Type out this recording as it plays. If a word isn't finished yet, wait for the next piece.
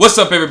What's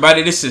up,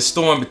 everybody? This is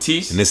Storm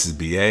Batiste. And this is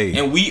BA.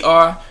 And we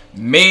are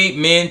Made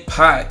Men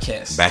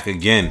Podcast. Back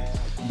again.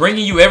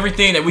 Bringing you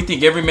everything that we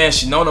think every man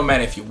should know, no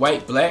matter if you're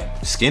white,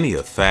 black, skinny,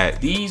 or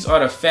fat. These are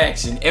the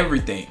facts and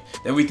everything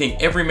that we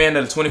think every man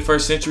of the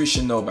 21st century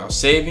should know about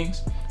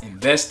savings,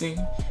 investing,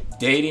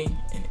 dating,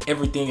 and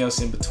everything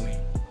else in between.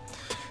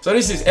 So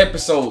this is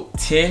episode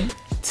 10.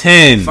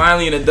 10.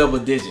 Finally in the double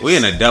digits. We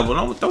in a double.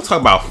 Don't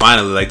talk about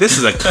finally. Like, this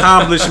is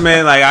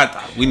accomplishment.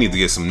 We need to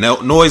get some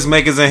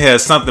noisemakers in here or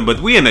something.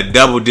 But we in the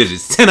double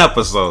digits. 10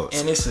 episodes.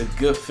 And it's a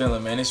good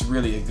feeling, man. It's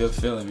really a good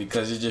feeling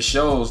because it just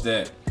shows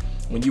that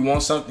when you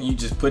want something, you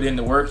just put in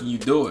the work and you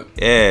do it.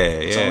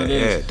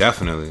 Yeah,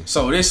 definitely.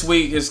 So this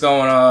week it's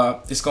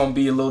gonna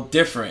be a little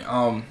different.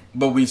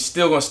 But we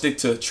still gonna stick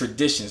to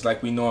traditions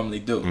like we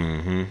normally do.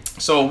 Mm-hmm.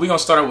 So we're gonna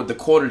start out with the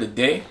quote of the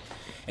day.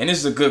 And this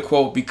is a good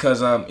quote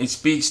because it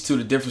speaks to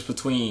the difference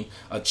between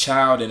a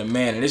child and a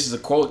man. And this is a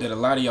quote that a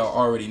lot of y'all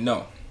already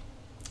know.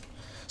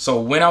 So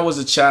when I was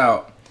a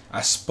child,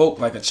 I spoke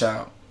like a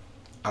child.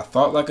 I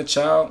thought like a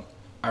child.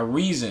 I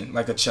reasoned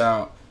like a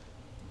child.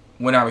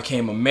 When I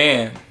became a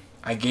man,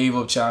 I gave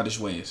up childish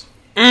ways.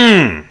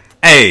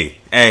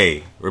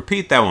 Hey,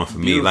 repeat that one for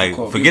me. Like,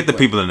 forget the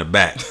people in the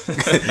back.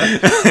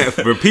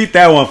 Repeat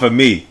that one for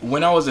me.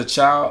 When I was a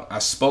child, I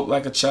spoke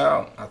like a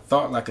child. I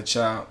thought like a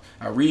child.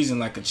 I reasoned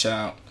like a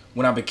child.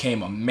 When I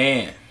became a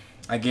man,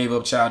 I gave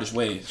up childish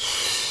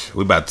ways.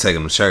 We about to take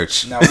him to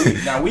church. Now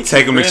we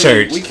take him to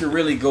church. We could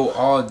really go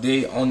all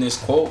day on this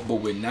quote, but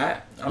we're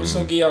not. I'm just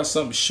gonna give y'all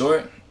something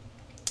short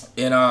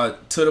and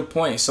to the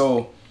point.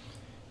 So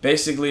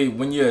basically,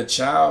 when you're a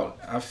child,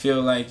 I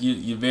feel like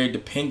you're very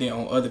dependent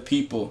on other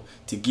people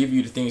to give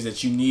you the things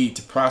that you need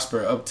to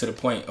prosper up to the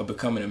point of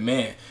becoming a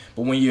man.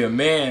 But when you're a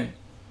man,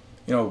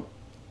 you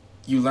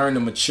learn to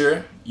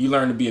mature. You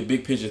learn to be a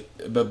big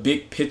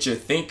picture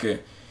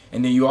thinker.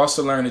 And then you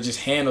also learn to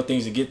just handle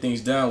things and get things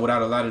done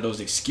without a lot of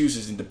those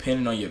excuses and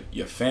depending on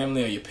your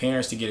family or your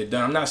parents to get it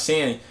done. I'm not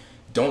saying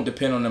don't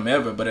depend on them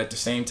ever, but at the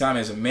same time,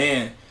 as a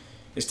man,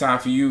 it's time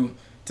for you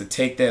to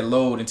take that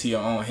load into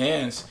your own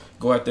hands.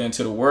 Go out there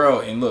into the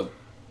world and look,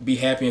 be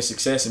happy in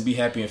success and be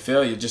happy in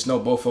failure. Just know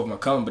both of them are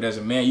coming, but as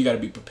a man, you got to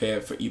be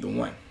prepared for either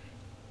one.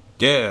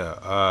 Yeah,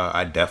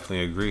 I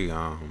definitely agree.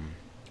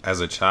 As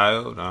a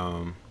child,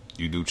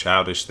 you do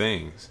childish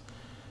things.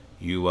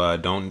 You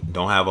don't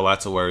have a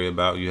lot to worry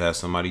about. You have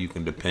somebody you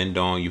can depend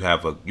on. You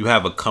have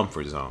a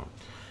comfort zone.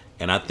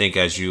 And I think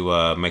as you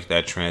make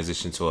that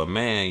transition to a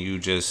man, you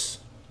just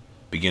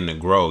begin to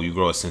grow. You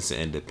grow a sense of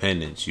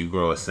independence. You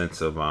grow a sense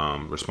of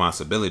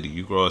responsibility.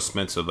 You grow a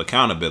sense of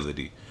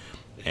accountability.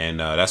 And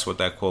that's what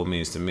that quote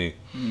means to me.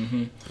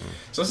 Mm-hmm.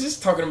 So it's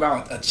just talking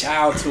about a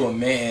child to a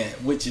man,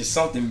 which is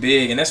something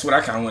big. And that's what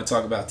I kind of want to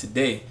talk about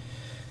today.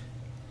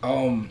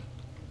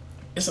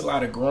 It's a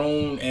lot of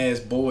grown-ass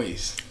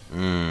boys.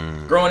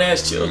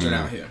 Grown-ass children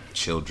out here.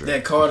 Children.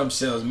 That call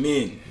themselves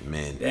men.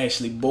 They're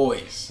actually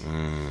boys.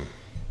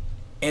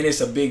 And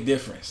it's a big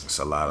difference. It's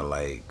a lot of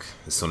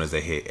as soon as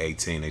they hit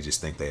 18, they just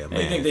think they're a man.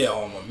 They think they're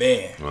a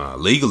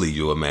man. Legally,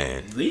 you a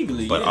man.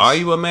 Legally, but yes. Are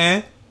you a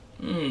man?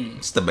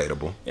 It's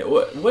debatable. Yeah,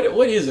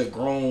 what is a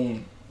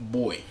grown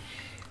boy?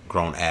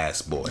 Grown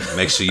ass boy.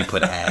 Make sure you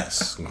put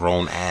ass.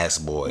 Grown ass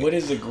boy. What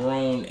is a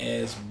grown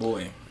ass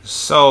boy?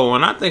 So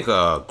when I think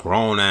of a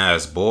grown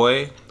ass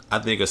boy, I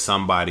think of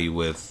somebody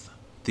with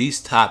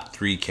these top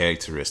 3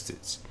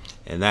 characteristics,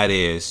 and that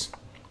is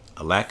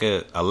a lack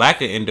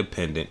of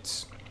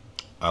independence,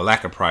 a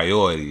lack of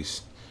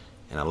priorities,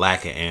 and a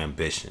lack of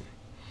ambition.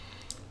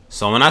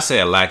 So when I say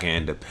a lack of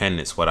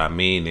independence, what I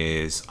mean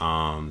is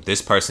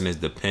this person is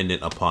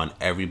dependent upon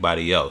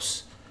everybody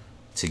else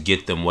to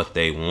get them what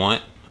they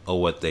want or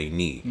what they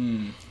need.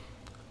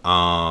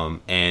 I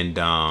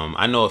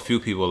know a few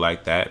people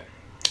like that.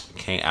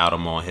 Can't out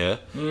them on here,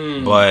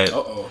 but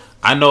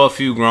I know a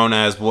few grown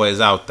ass boys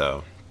out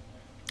though.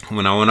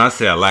 When I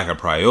say a lack of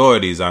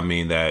priorities, I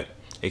mean that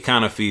it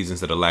kind of feeds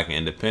into the lack of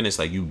independence.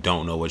 Like, you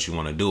don't know what you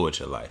want to do with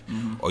your life,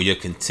 or you're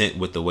content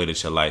with the way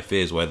that your life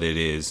is, whether it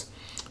is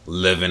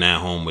living at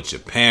home with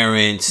your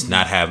parents,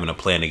 not having a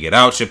plan to get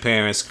out your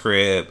parents'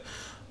 crib,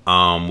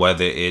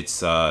 whether it's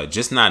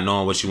just not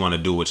knowing what you want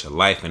to do with your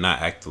life and not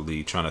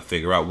actively trying to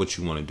figure out what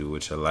you want to do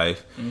with your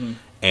life.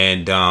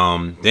 And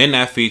then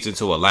that feeds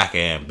into a lack of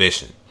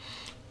ambition.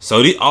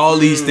 So all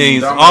these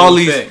things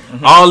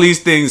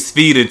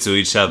feed into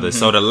each other.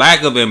 So the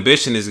lack of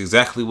ambition is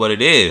exactly what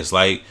it is.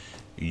 Like,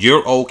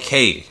 you're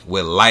okay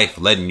with life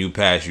letting you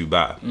pass you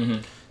by.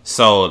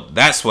 So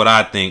that's what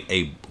I think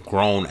a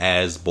grown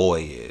ass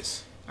boy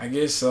is. I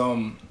guess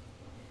I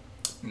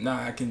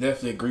can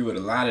definitely agree with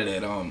a lot of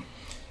that.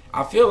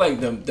 I feel like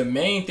the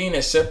main thing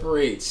that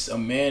separates a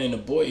man and a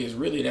boy is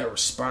really that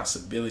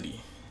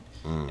responsibility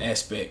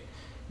aspect.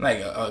 Like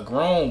a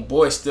grown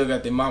boy still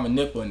got their mama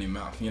nipple in their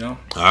mouth,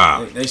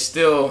 They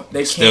still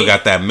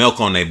got that milk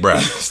on their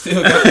breath.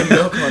 Still got the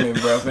milk on their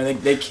breath, and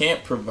they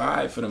can't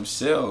provide for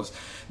themselves.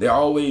 They're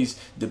always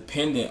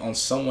dependent on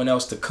someone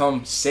else to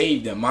come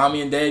save them.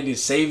 Mommy and daddy to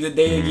save the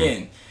day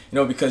again.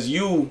 Because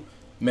you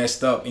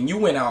messed up and you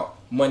went out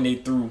Monday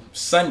through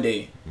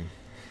Sunday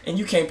and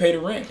you can't pay the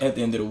rent at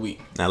the end of the week.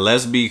 Now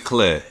let's be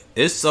clear.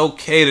 It's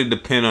okay to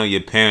depend on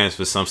your parents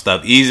for some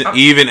stuff,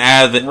 even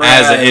as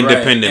an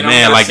independent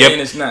man. Like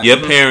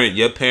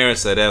your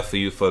parents are there for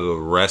you for the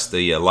rest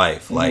of your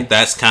life. Like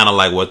that's kind of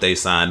like what they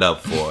signed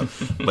up for.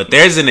 But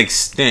there's an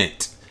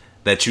extent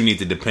that you need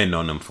to depend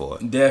on them for.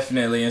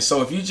 Definitely. And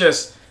so if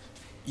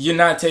you're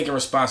not taking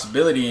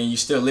responsibility and you're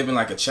still living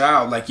like a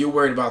child, like you're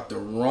worried about the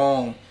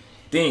wrong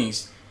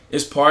things.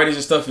 It's parties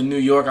and stuff in New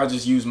York. I'll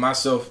just use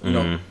myself, you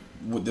know,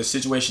 with the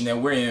situation that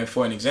we're in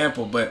for an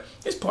example, but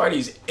it's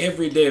parties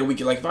every day of the week.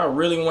 Like if I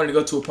really wanted to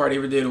go to a party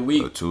every day of the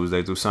week,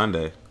 Tuesday through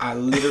Sunday, I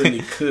literally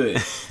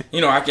could. You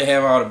know, I could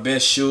have all the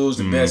best shoes,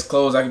 the best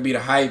clothes. I could be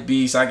the hype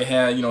beast. I could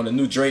have, you know, the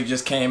new Drake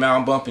just came out.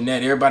 I'm bumping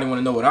that. Everybody want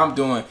to know what I'm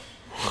doing,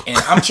 and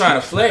I'm trying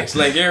to flex.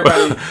 Like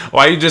everybody.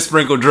 Why you just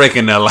sprinkle Drake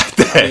in there like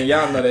that? I mean,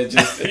 y'all know that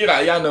just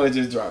y'all know it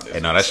just dropped. Hey,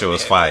 no, that shit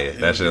was fire.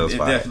 That shit was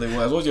fire. It definitely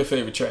was. What's your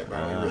favorite track, bro?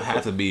 It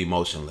had to be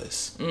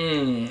Emotionless.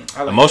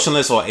 Like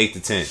Emotionless or 8 to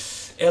 10.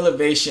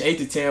 Elevation. 8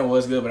 to 10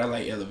 was good, but I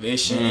like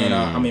Elevation and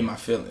I'm in my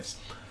feelings.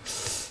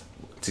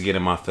 To get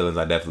in my feelings,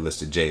 I definitely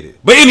listen to Jaded.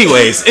 But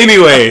anyways.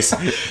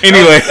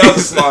 That was a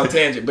small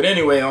tangent. But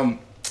anyway,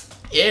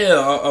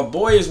 a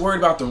boy is worried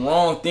about the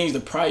wrong things. The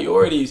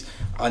priorities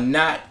are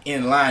not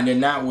in line. They're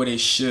not where they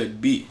should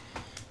be.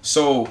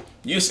 So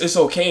it's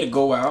okay to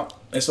go out.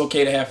 It's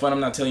okay to have fun. I'm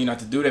not telling you not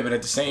to do that, but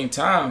at the same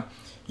time,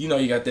 you know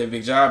you got that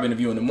big job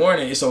interview in the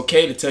morning. It's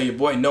okay to tell your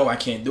boy, no, I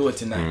can't do it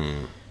tonight.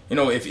 You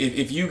know, if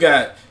you're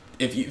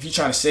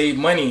trying to save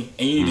money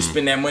and you need to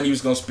spend that money you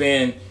was gonna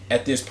spend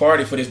at this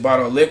party for this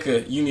bottle of liquor,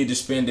 you need to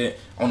spend it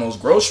on those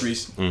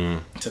groceries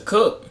to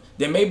cook.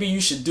 Then maybe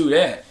you should do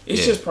that.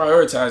 It's just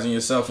prioritizing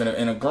yourself.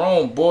 And a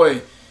grown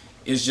boy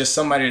is just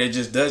somebody that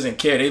just doesn't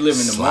care. They live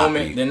in the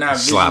moment. They're not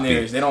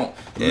visionaries. They don't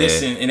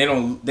listen, and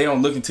they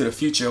don't look into the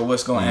future of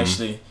what's going to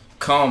actually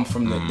come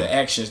from the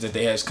actions that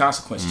they has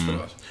consequences for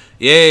us.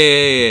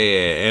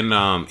 Yeah.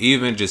 And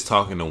even just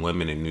talking to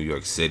women in New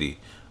York City,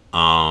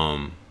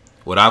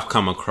 what I've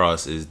come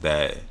across is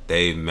that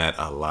they've met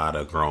a lot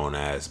of grown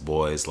ass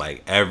boys.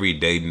 Like every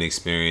dating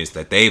experience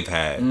that they've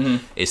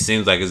had, it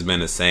seems like it's been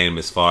the same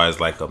as far as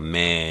like a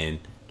man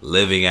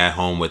living at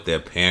home with their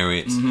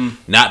parents,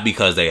 not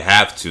because they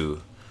have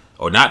to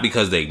or not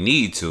because they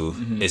need to.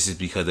 It's just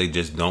because they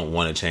just don't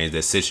want to change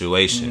their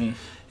situation.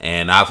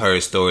 And I've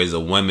heard stories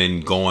of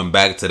women going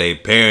back to their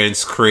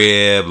parents'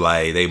 crib,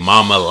 like they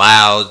mama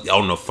loud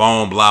on the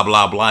phone, blah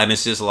blah blah, and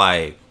it's just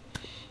like,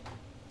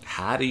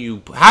 how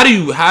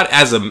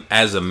as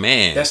a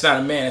man? That's not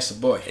a man. That's a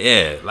boy.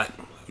 Yeah, like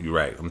you're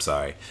right. I'm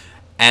sorry.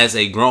 As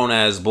a grown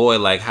ass boy,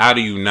 like how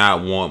do you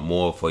not want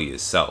more for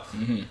yourself?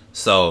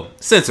 So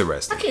it's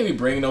interesting. I can't be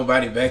bringing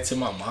nobody back to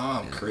my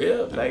mom's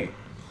crib, like.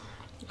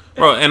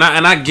 Bro, and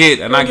I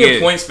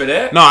get points for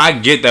that. No, I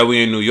get that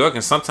we're in New York,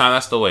 and sometimes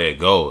that's the way it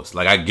goes.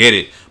 Like I get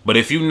it, but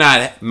if you're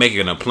not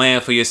making a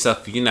plan for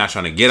yourself, if you're not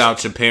trying to get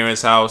out your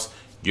parents' house,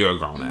 you're a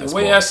grown ass. The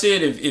way I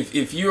said,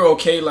 if you're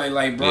okay,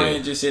 like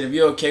Brian just said, if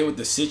you're okay with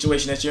the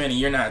situation that you're in and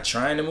you're not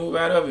trying to move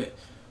out of it,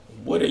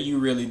 what are you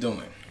really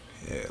doing?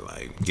 Yeah,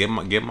 like get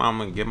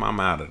mama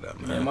out of that,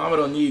 man. Mama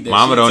don't need that.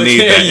 Mama don't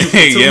need that. You for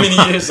too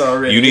many years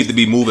already. You need to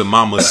be moving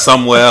mama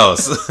somewhere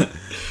else.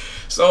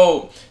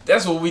 So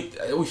that's what we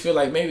feel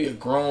like. Maybe a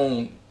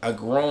grown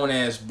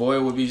ass boy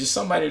would be just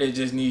somebody that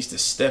just needs to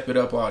step it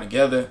up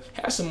altogether.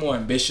 Have some more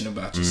ambition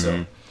about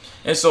yourself.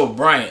 And so,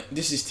 Brian,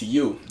 this is to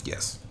you.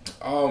 Yes.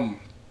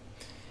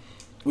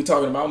 We're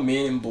talking about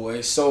men and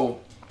boys.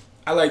 So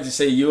I like to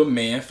say you're a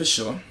man for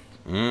sure.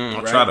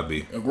 I try to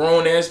be a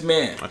grown ass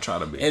man. I try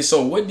to be. And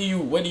so, what do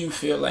you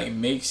feel like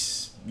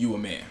makes you a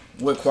man?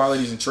 What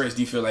qualities and traits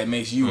do you feel like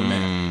makes you a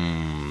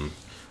man?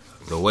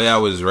 The way I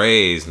was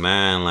raised,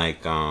 man,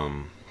 like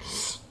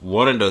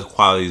one of the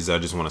qualities I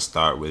just want to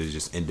start with is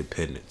just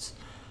independence.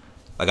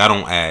 Like I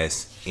don't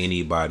ask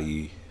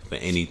anybody for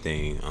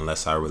anything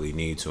unless I really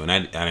need to,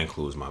 and that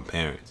includes my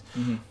parents.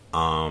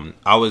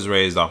 I was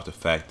raised off the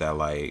fact that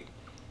like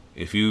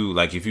if you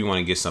want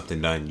to get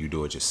something done, you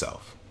do it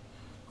yourself,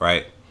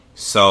 right?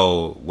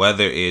 So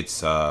whether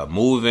it's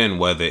moving,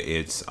 whether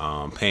it's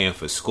paying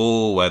for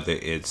school, whether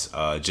it's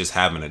just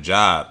having a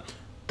job,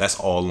 that's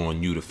all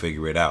on you to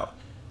figure it out.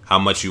 How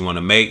much you want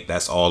to make,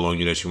 that's all on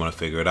you that you want to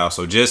figure it out.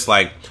 So just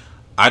like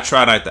I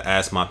try not to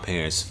ask my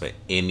parents for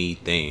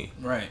anything,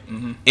 right?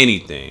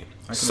 Anything.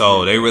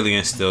 So they really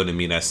instilled in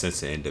me that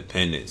sense of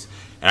independence.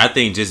 And I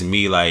think just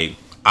me, like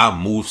I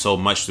moved so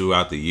much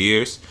throughout the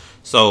years.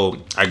 So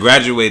I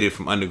graduated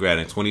from undergrad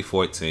in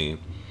 2014.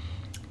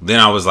 Then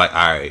I was like,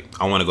 all right,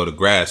 I want to go to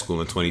grad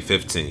school in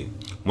 2015.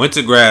 Went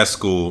to grad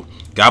school,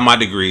 got my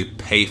degree,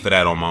 paid for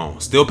that on my own.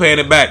 Still paying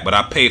it back, but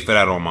I paid for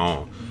that on my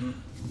own.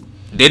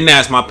 Didn't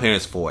ask my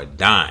parents for a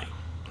dime.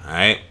 All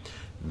right.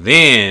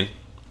 Then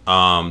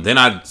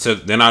I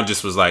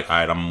just was like, all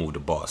right, I'm gonna move to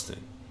Boston.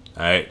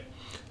 All right.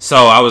 So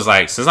I was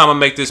like, since I'm gonna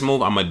make this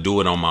move, I'm gonna do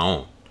it on my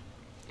own.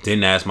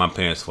 Didn't ask my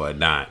parents for a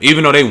dime.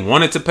 Even though they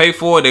wanted to pay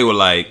for it, they were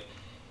like,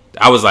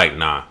 I was like,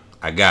 nah,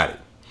 I got it.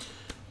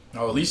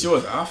 Oh, at least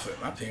yours offered.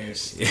 My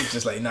parents, it was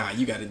just like, nah,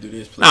 you got to do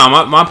this. Please.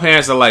 Nah, my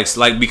parents are like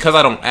because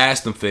I don't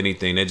ask them for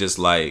anything, they're just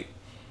like,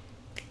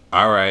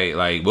 all right,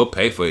 like we'll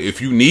pay for it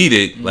if you need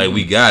it. Mm-hmm. Like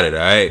we got it, all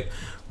right.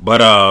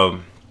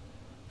 But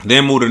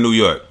then moved to New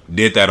York,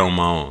 did that on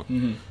my own.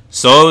 Mm-hmm.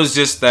 So it was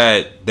just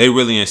that they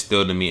really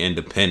instilled in me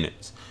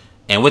independence,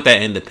 and with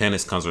that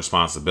independence comes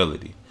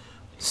responsibility.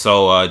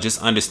 So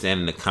just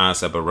understanding the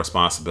concept of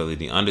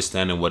responsibility,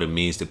 understanding what it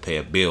means to pay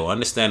a bill,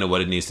 understanding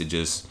what it means to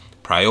just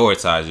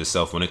prioritize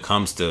yourself when it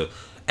comes to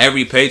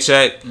every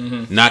paycheck.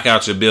 Mm-hmm. Knock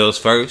out your bills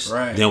first,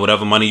 right. Then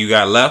whatever money you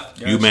got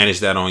left, you manage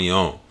that on your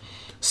own.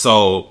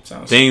 So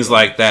things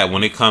like that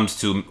when it comes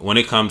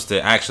to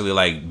actually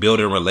like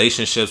building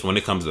relationships, when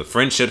it comes to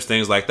friendships,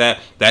 things like that,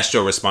 that's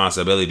your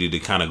responsibility to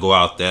kind of go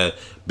out there,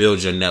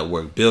 build your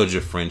network, build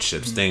your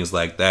friendships, mm-hmm. things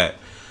like that.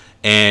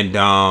 And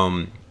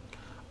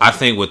I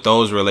think with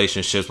those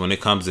relationships, when it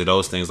comes to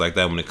those things like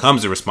that, when it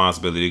comes to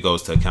responsibility, it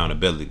goes to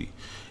accountability.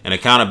 And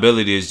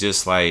accountability is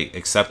just like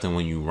accepting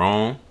when you're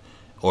wrong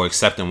or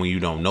accepting when you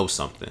don't know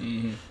something.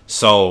 Mm-hmm.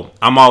 So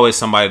I'm always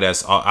somebody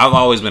I've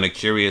always been a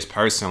curious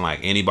person. Like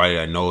anybody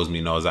that knows me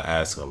knows I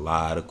ask a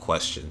lot of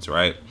questions,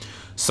 right?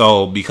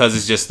 So because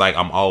it's just like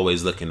I'm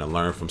always looking to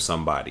learn from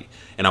somebody,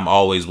 and I'm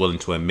always willing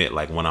to admit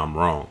like when I'm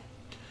wrong.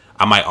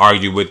 I might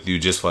argue with you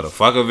just for the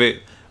fuck of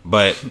it,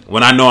 but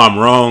when I know I'm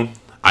wrong,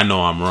 I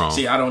know I'm wrong.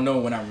 See, I don't know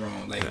when I'm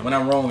wrong. Like when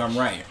I'm wrong, I'm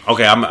right.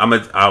 Okay,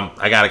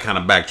 I gotta kind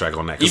of backtrack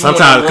on that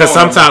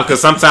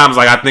because sometimes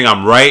like I think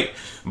I'm right,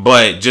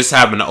 but just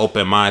having an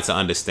open mind to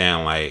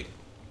understand like,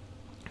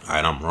 all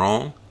right, I'm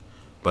wrong,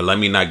 but let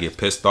me not get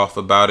pissed off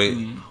about it.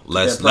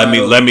 Let me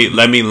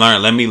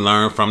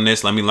learn from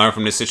this. Let me learn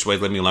from this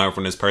situation. Let me learn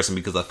from this person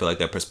because I feel like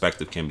that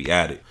perspective can be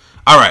added.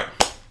 All right,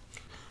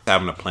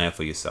 having a plan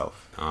for yourself.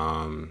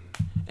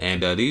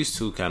 And these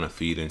two kind of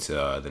feed into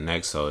the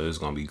next. So it's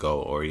going to be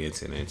goal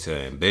oriented into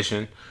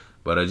ambition,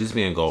 but just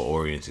being goal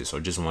oriented.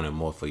 So just wanting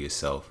more for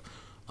yourself.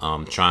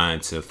 Trying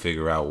to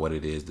figure out what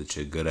it is that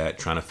you're good at.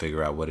 Trying to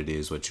figure out what it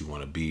is what you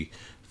want to be.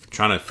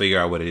 Trying to figure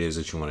out what it is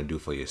that you want to do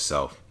for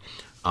yourself.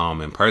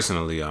 And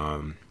personally,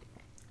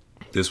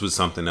 this was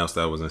something else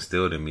that was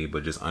instilled in me,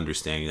 but just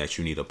understanding that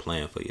you need a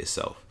plan for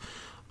yourself.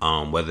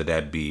 Whether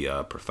that be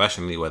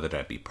professionally, whether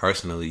that be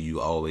personally,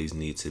 you always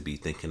need to be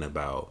thinking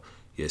about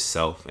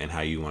yourself and how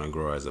you want to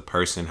grow as a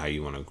person, how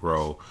you want to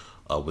grow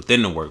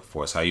within the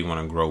workforce, how you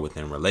want to grow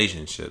within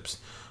relationships.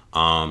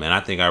 And I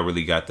think I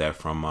really got that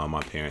from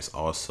my parents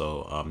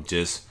also.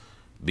 Just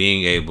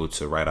being able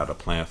to write out a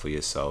plan for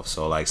yourself.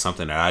 So like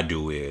something that I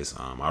do is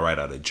I write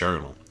out a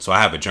journal. So I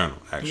have a journal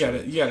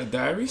actually. You got a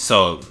diary?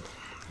 So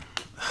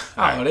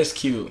that's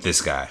cute. This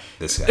guy.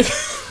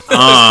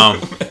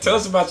 Tell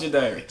us about your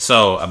diary.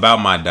 So about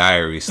my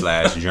diary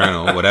 /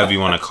 journal, whatever you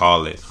want to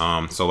call it.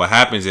 So what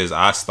happens is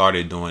I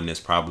started doing this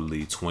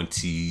probably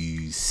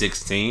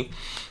 2016.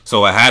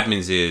 So what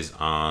happens is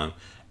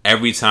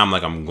every time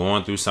like I'm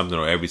going through something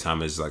or every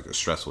time it's like a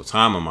stressful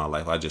time in my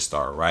life, I just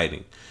start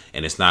writing.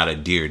 And it's not a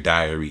Dear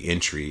Diary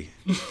entry,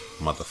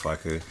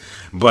 motherfucker.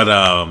 But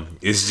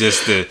it's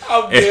just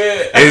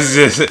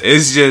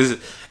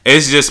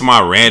it's just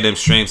my random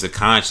streams of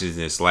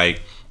consciousness.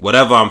 Like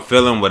whatever I'm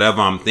feeling, whatever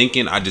I'm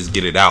thinking, I just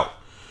get it out.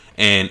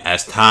 And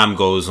as time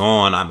goes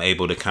on, I'm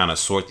able to kind of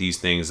sort these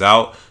things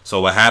out. So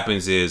what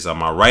happens is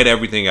I write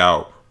everything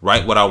out,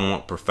 write what I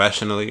want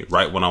professionally,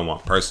 write what I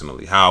want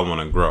personally, how I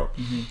want to grow.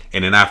 Mm-hmm.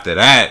 And then after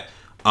that,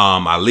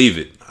 I leave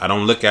it. I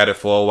don't look at it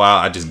for a while.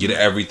 I just get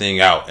everything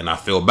out and I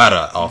feel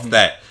better off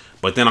that.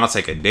 But then I'll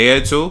take a day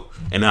or two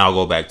and then I'll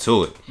go back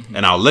to it. Mm-hmm.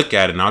 And I'll look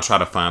at it and I'll try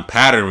to find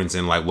patterns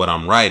in like what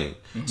I'm writing.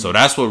 Mm-hmm. So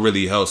that's what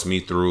really helps me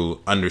through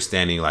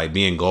understanding like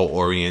being goal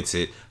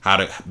oriented,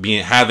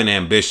 having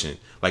ambition,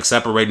 like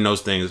separating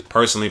those things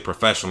personally,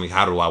 professionally.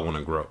 How do I want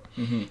to grow?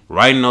 Mm-hmm.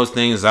 Writing those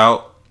things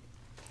out,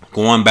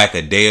 going back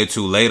a day or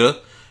two later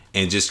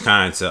and just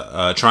trying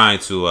to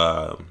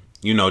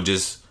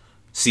just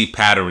see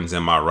patterns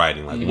in my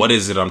writing. Like, what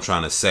is it I'm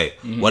trying to say?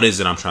 Mm-hmm. What is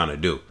it I'm trying to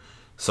do?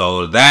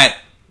 So that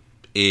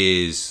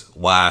is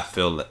why I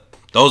feel that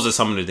those are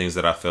some of the things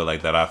that I feel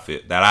like that I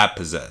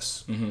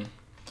possess. Mm-hmm.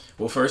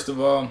 Well, first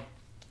of all,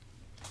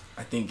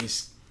 I think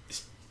it's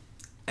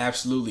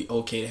absolutely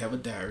okay to have a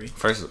diary.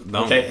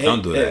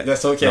 Don't do that.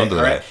 That's okay. Don't do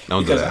that. Right?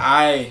 Don't because do that.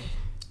 I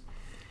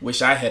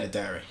wish I had a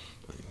diary.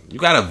 You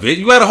got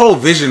a whole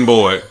vision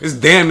board. It's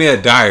damn near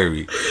a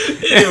diary.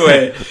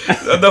 Anyway,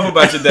 enough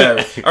about your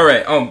diary. All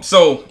right.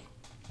 So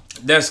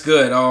that's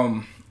good.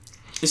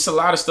 It's a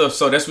lot of stuff.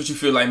 So that's what you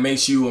feel like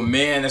makes you a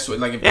man. That's what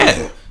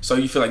people, so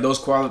you feel like those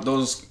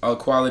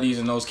qualities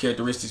and those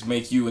characteristics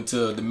make you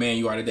into the man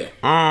you are today.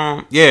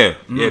 Yeah,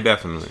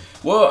 definitely.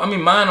 Well, I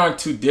mean, mine aren't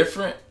too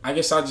different. I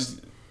guess I'll just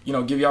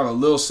give y'all a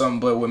little something.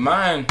 But with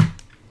mine,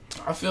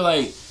 I feel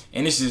like,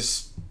 and this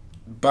is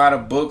by the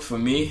book for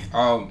me.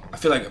 I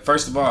feel like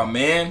first of all, a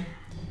man,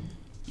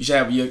 you should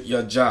have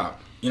your job.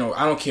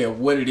 I don't care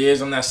what it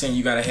is. I'm not saying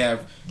you gotta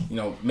have,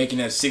 making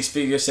that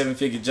 6-figure,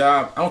 7-figure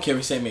job. I don't care if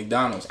you say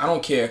McDonald's. I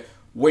don't care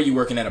where you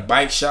working at, a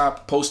bike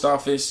shop, post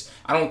office.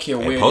 I don't care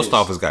where. Post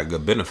office got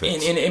good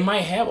benefits, and it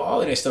might have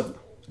all of that stuff.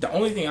 the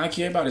only thing I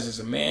care about is, as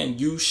a man,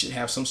 you should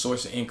have some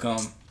source of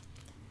income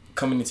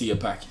coming into your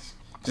pockets.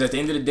 Because at the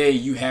end of the day,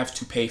 you have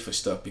to pay for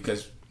stuff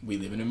because we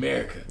live in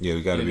America. Yeah,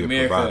 we got to be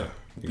a provider.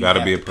 You got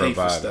to be a provider.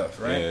 Pay for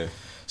stuff, right? Yeah.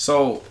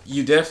 So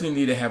you definitely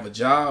need to have a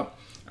job.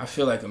 I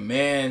feel like a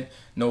man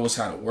knows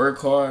how to work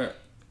hard,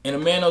 and a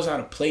man knows how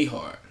to play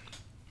hard.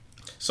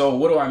 So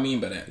what do I mean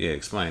by that? Yeah,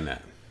 explain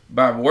that.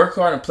 By work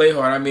hard and play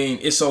hard, I mean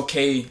it's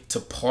okay to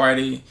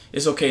party.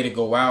 It's okay to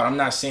go out. I'm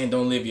not saying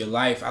don't live your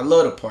life. I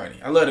love to party.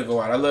 I love to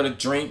go out. I love to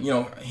drink. You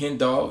know, hen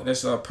dog.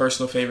 That's a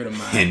personal favorite of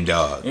mine. Hen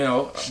dog. You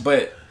know,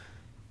 but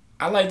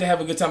I like to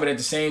have a good time. But at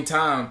the same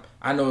time,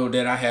 I know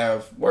that I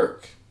have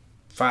work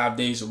 5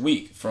 days a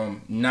week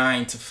from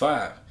 9 to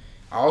 5.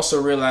 I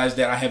also realize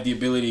that I have the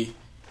ability,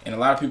 and a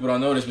lot of people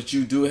don't know this, but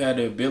you do have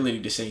the ability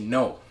to say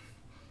no.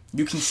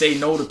 You can say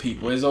no to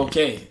people. It's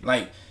okay.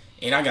 Like.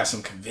 And I got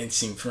some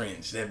convincing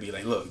friends that be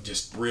like, look,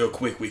 just real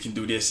quick, we can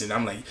do this. And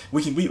I'm like,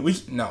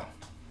 no,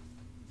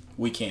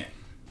 we can't.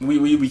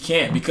 We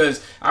can't,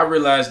 because I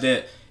realized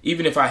that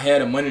even if I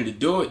had the money to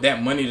do it,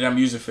 that money that I'm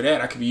using for that,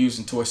 I could be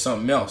using towards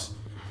something else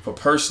for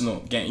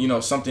personal gain, you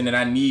know, something that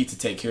I need to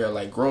take care of,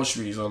 like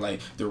groceries or like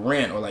the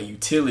rent or like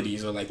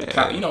utilities or like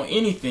the, you know,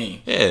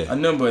 anything, a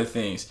number of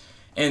things.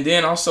 And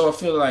then also I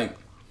feel like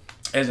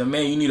as a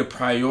man, you need to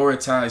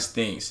prioritize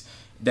things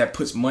that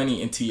puts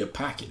money into your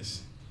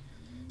pockets.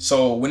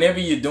 So whenever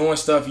you're doing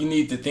stuff, you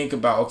need to think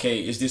about,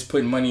 okay, is this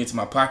putting money into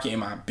my pocket?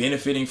 Am I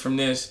benefiting from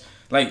this?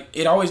 Like,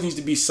 it always needs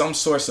to be some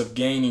source of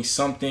gaining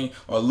something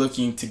or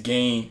looking to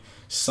gain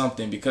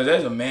something. Because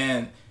as a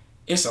man,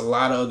 it's a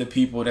lot of other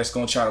people that's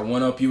going to try to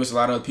one-up you. It's a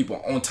lot of other people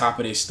on top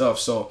of their stuff.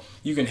 So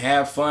you can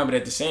have fun, but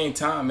at the same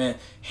time, man,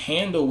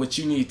 handle what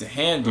you need to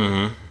handle.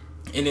 Mm-hmm.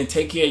 And then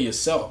take care of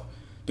yourself.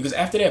 Because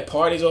after that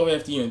party's over,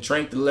 after you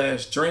drank the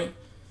last drink,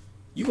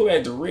 you go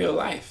back to real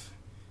life.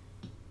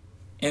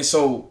 And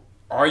so,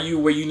 are you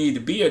where you need to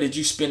be, or did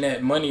you spend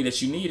that money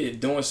that you needed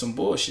doing some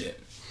bullshit?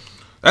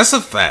 That's a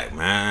fact,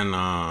 man.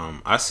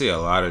 I see a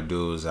lot of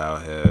dudes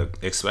out here,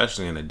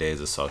 especially in the days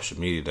of social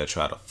media, that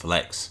try to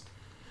flex.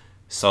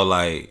 So,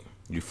 like,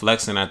 you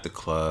flexing at the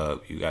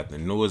club, you got the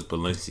newest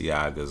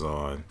Balenciagas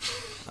on.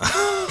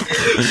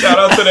 Shout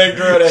out to that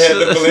girl that had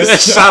the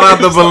Balenciagas. Shout out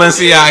to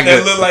Balenciaga.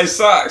 That look like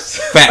socks.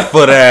 Fat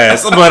foot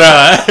ass. But,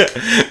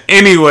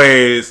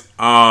 anyways,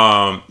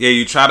 yeah,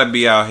 you try to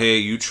be out here,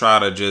 you try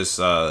to just,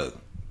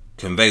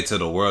 convey to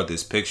the world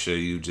this picture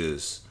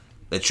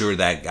that you're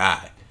that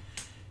guy.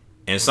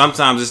 And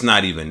sometimes it's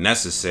not even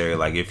necessary.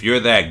 Like, if you're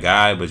that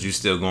guy but you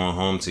still going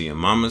home to your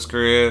mama's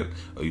crib,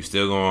 or you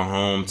still going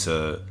home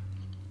to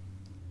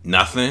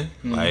nothing,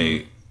 mm-hmm.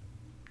 like,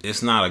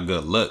 it's not a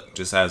good look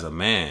just as a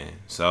man.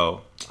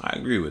 So I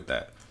agree with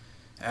that.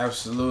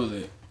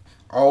 Absolutely.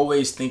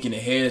 Always thinking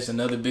ahead is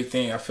another big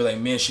thing. I feel like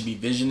men should be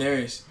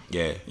visionaries.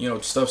 Yeah. You know,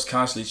 stuff's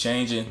constantly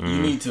changing. Mm-hmm.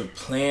 You need to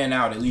plan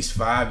out at least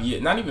 5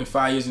 years, not even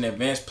 5 years in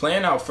advance.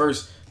 Plan out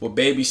first with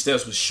baby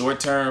steps, with short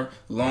term,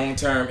 long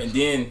term, and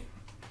then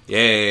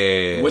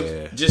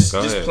just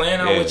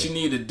plan out what you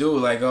need to do.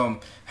 Like,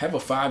 have a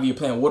 5-year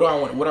plan. What do I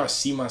want? What do I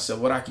see myself?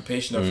 What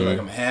occupation do I feel like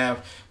I'm gonna have?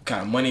 What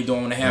kind of money do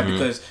I want to have? Mm-hmm.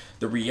 Because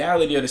the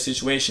reality of the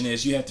situation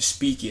is you have to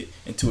speak it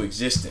into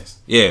existence.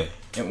 Yeah.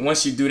 And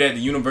once you do that, the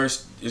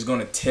universe is going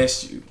to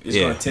test you. It's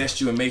going to test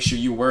you and make sure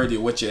you're worthy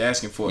of what you're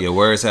asking for. Your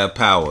words have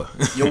power.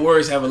 Your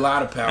words have a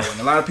lot of power.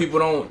 And a lot of people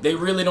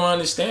really don't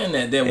understand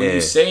that. That when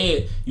you say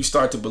it, you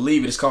start to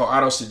believe it. It's called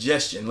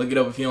auto-suggestion. Look it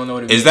up if you don't know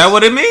what it means. Is that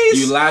what it means?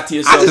 You lie to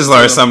yourself. I just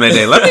learned something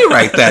today. Let me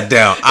write that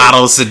down.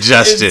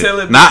 Auto-suggestion.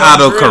 Not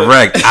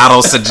auto-correct.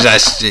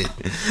 Auto-suggestion.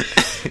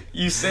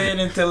 You say it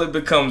until it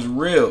becomes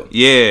real.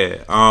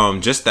 Yeah.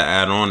 Just to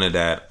add on to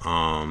that,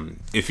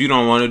 if you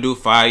don't want to do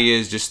 5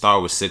 years, just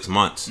start with 6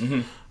 months.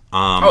 Mm-hmm.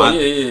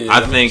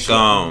 I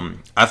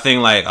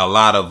think like a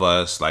lot of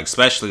us, like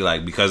especially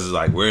like because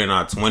like we're in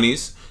our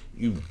 20s,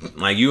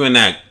 you in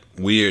that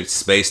weird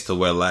space to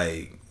where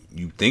like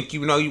you think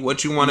you know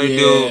what you want to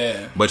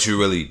do, but you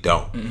really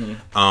don't.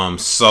 Mm-hmm.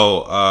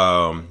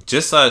 So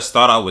just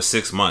start out with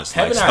 6 months.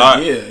 Have an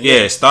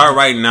idea. Start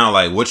right now,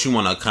 like what you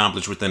want to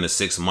accomplish within the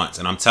 6 months.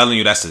 And I'm telling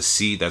you, that's a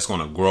seed that's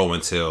going to grow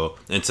into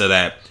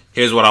that.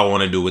 Here's what I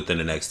want to do within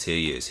the next 10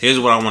 years. Here's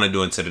what I want to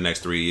do into the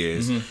next 3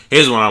 years. Mm-hmm.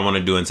 Here's what I want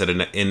to do into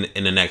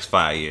in the next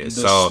 5 years.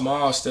 The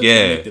small steps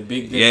make the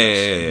big difference.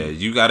 Yeah.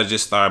 You got to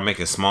just start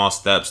making small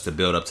steps to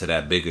build up to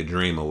that bigger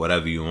dream or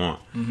whatever you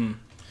want. Mm-hmm.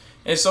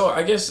 And so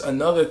I guess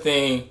another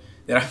thing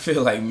that I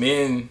feel like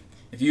men,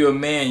 if you're a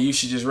man, you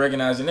should just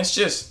recognize, and that's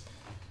just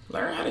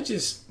learn how to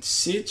just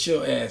sit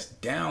your ass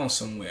down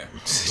somewhere.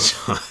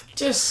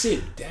 Just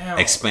sit down.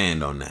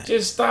 Expand on that.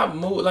 Just stop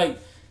moving. Like,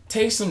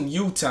 take some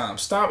you time.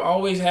 Stop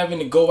always having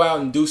to go out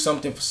and do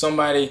something for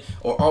somebody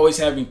or always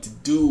having to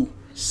do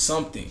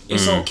something.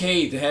 It's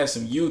okay to have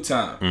some you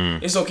time.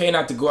 It's okay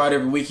not to go out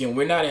every weekend.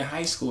 We're not in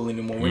high school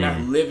anymore. We're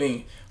not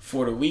living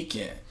for the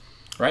weekend,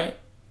 right?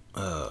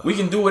 We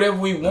can do whatever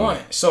we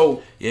want.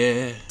 So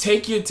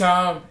take your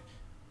time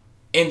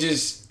and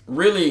just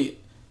really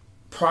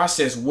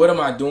process, what am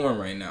I doing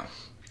right now?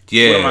 What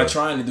am I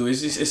trying to do?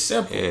 It's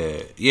simple.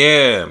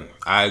 Yeah.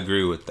 I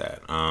agree with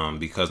that.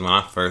 Because when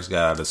I first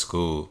got out of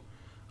school,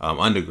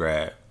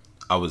 undergrad,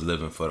 I was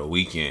living for the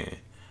weekend.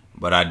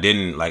 But I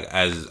didn't, like,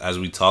 as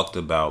we talked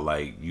about,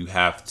 like, you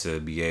have to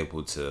be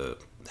able to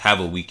have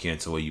a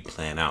weekend to where you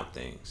plan out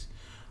things.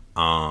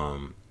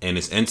 And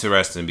it's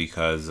interesting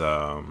because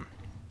a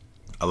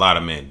lot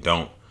of men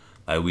don't.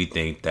 Like, we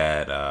think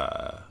that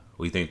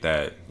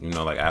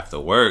like, after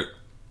work,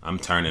 I'm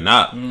turning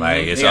up. Mm-hmm.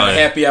 Like, it's all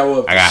happy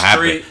hour. I got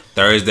happy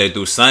Thursday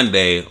through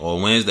Sunday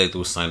or Wednesday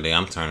through Sunday.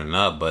 I'm turning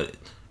up, but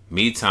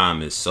me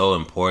time is so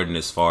important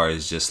as far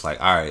as just like,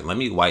 all right, let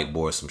me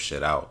whiteboard some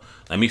shit out.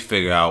 Let me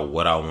figure out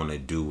what I want to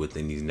do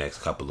within these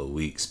next couple of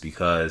weeks,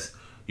 because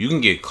you can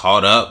get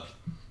caught up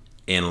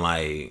in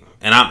like,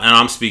 and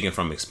I'm speaking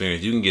from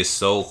experience. You can get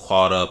so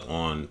caught up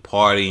on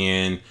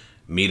partying,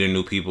 meeting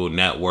new people,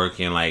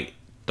 networking, like.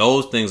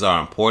 Those things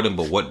are important,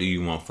 but what do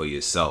you want for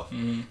yourself?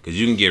 Because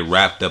you can get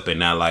wrapped up in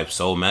that life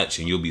so much,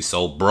 and you'll be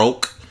so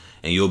broke,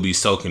 and you'll be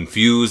so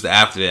confused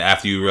after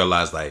you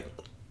realize, like,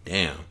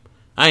 damn,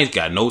 I ain't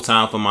got no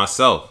time for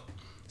myself.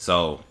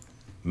 So,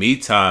 me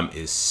time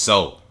is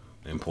so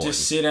important.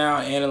 Just sit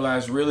down,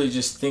 analyze, really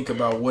just think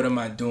about what am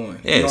I doing.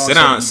 Yeah, you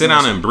know sit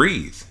down and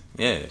breathe.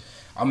 Yeah.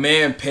 A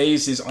man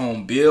pays his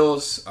own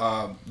bills,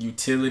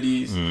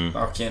 utilities,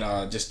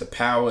 just the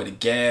power, the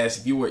gas.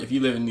 If you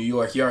live in New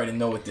York, you already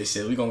know what this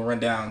is. We're gonna run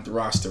down the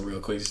roster real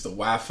quick. It's the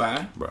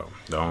Wi-Fi. Bro,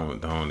 don't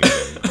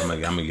even.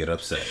 I'm gonna get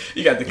upset.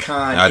 You got the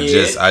Con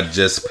Ed. I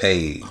just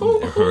paid.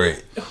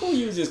 Who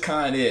uses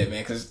Con Ed,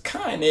 man? Because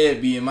Con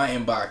Ed be in my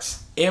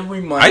inbox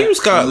every month. I use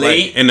Con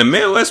Ed. In the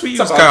Midwest, we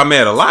use Con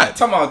Ed a lot.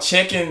 Talking about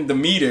checking the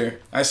meter.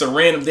 It's a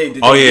random day.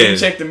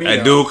 Check the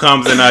meter. A dude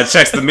comes and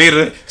checks the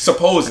meter.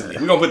 Supposedly.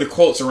 We're going to put the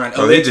quotes around.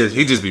 So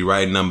he just be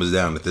writing numbers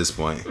down at this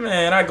point.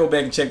 Man, I go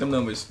back and check them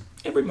numbers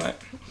every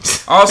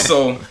month.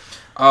 Also,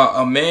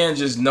 a man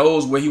just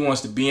knows where he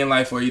wants to be in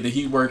life, or either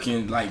he's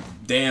working like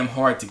damn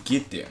hard to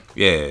get there.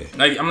 Yeah.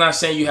 Like, I'm not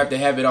saying you have to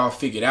have it all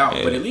figured out,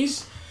 but at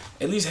least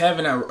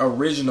having an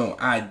original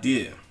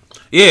idea.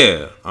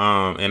 Yeah,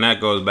 and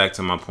that goes back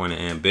to my point of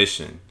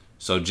ambition.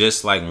 So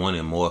just like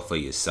wanting more for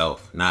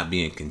yourself, not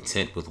being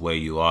content with where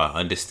you are,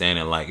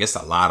 understanding like it's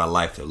a lot of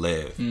life to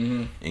live,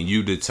 and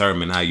you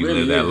determine how you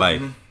live that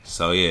life.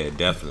 So yeah,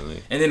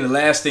 definitely. And then the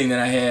last thing that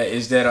I had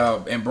is that,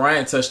 and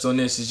Brian touched on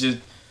this, is just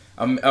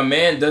a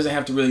man doesn't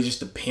have to really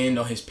just depend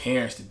on his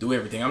parents to do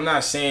everything. I'm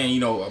not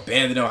saying,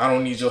 abandon them. I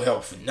don't need your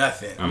help for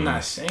nothing. I'm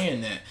not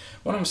saying that.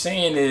 What I'm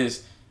saying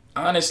is,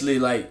 honestly,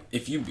 like,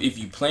 if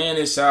you plan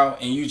this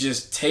out and you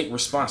just take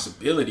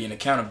responsibility and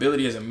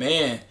accountability as a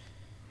man,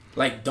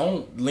 like,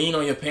 don't lean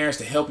on your parents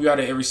to help you out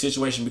of every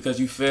situation because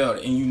you failed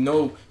and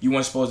you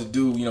weren't supposed to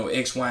do,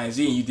 X, Y, and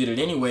Z, and you did it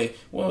anyway.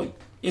 Well,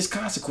 it's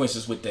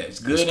consequences with that. It's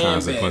good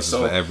and bad.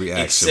 So for every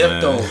action,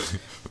 accept those.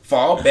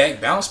 Fall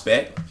back, bounce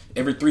back.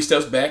 Every 3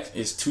 steps back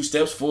is 2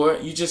 steps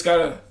forward. You just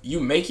you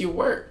make it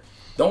work.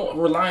 Don't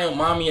rely on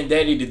mommy and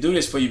daddy to do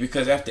this for you,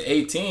 because after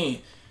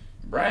 18,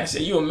 Brian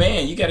said, you a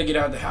man. You got to get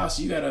out of the house.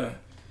 You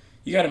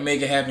gotta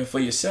make it happen for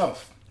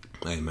yourself.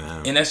 Hey,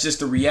 man. And that's just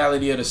the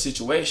reality of the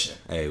situation.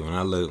 Hey, when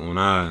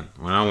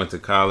I went to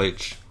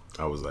college,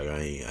 I was like, I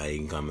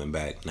ain't coming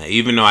back. Now,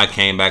 even though I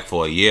came back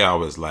for a year, I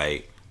was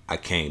like, I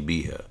can't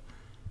be here.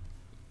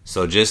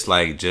 So just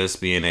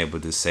being able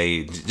to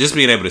say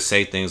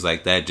things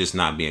like that, just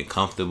not being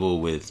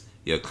comfortable with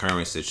your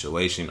current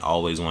situation,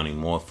 always wanting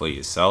more for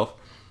yourself,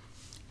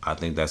 I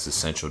think that's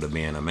essential to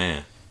being a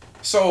man.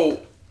 So,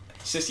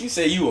 since you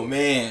say you a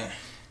man,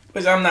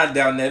 which I'm not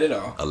doubting that at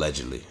all.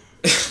 Allegedly.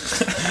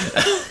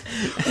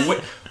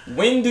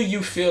 when do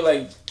you feel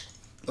like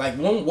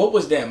what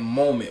was that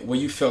moment where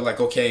you felt like,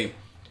 okay,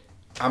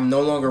 I'm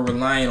no longer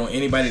relying on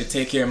anybody to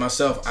take care of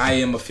myself. I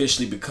am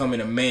officially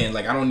becoming a man.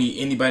 Like, I don't need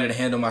anybody to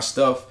handle my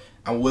stuff.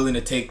 I'm willing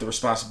to take the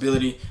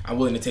responsibility. I'm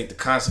willing to take the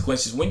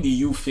consequences. When do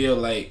you feel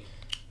like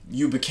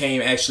you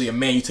became actually a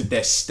man? You took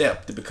that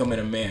step to becoming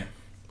a man.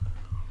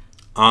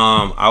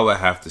 I would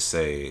have to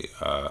say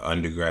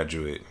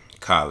undergraduate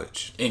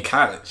college. In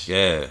college?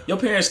 Yeah. Your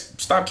parents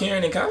stopped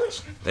caring in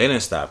college? They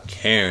didn't stop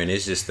caring.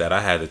 It's just that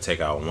I had to take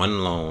out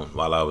one loan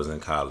while I was in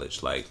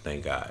college. Like,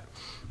 thank God.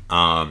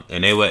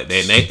 And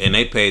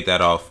they paid that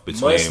off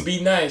between. Must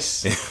be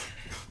nice.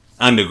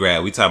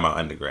 Undergrad. We talking about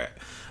undergrad.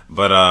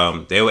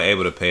 But they were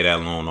able to pay that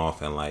loan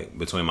off in like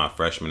between my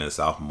freshman and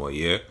sophomore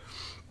year.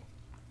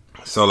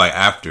 So like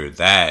after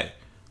that,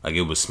 like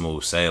it was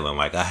smooth sailing.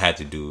 Like I had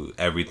to do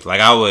everything.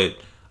 Like I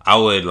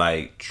would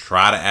like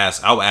try to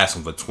ask. I would ask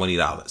them for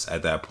 $20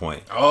 at that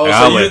point. Oh,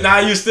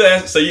 like, you still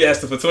ask? So you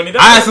asked them for $20?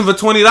 I asked them for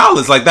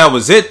 $20. Like that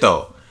was it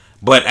though.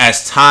 But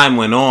as time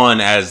went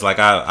on, as like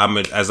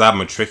as I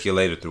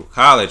matriculated through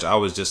college, I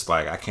was just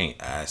like, I can't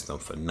ask them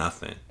for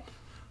nothing.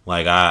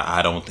 Like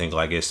I don't think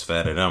like it's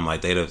fair to them.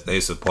 Like they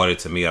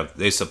supported me up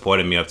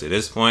to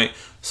this point,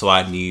 so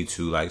I need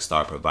to like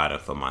start providing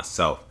for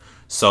myself.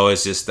 So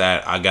it's just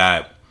that I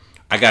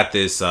got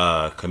this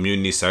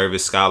community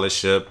service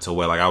scholarship to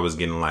where like I was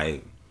getting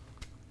like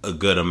a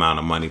good amount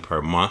of money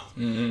per month,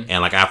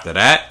 and like after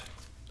that,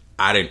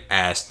 I didn't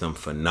ask them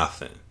for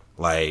nothing.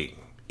 Like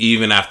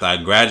even after I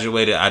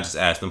graduated, I just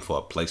asked them for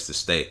a place to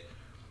stay.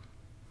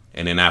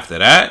 And then after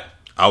that,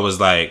 I was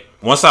like,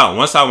 once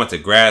I went to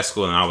grad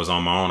school and I was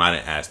on my own, I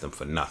didn't ask them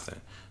for nothing.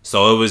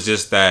 So it was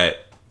just that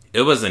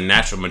it was a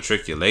natural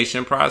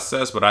matriculation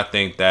process, but I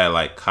think that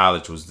like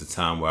college was the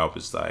time where I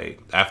was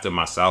like, after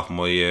my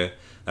sophomore year,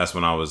 that's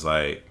when I was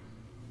like,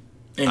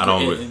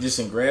 just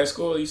in grad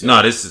school? You said?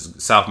 No, this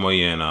is sophomore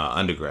year in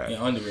undergrad.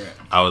 Yeah, undergrad.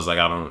 I was like,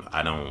 I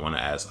don't want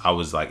to ask. I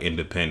was like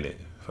independent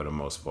for the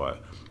most part.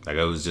 Like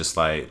it was just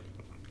like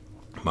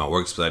my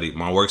work study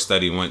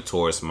went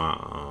towards my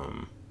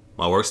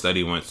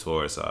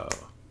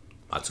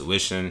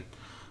tuition.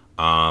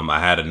 I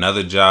had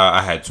another job.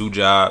 I had 2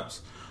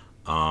 jobs.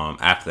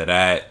 After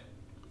that,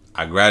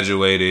 I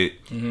graduated.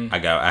 Mm-hmm.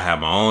 I had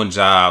my own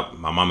job.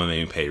 My mama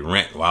made me pay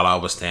rent while I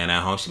was staying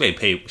at home.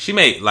 She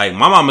made like,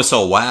 my mama's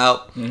so wild.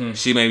 Mm-hmm.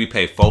 She made me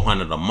pay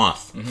 $400 a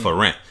month for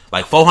rent.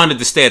 Like $400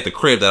 to stay at the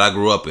crib that I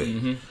grew up in.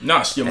 Mm-hmm.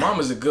 No, your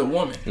mama's a good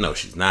woman. No,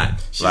 she's not.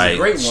 She's a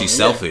great woman. She's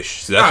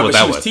selfish. Yeah. That's what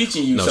that was. She was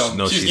teaching you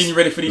something. She's getting you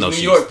ready for these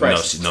New York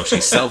prices.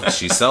 She's selfish.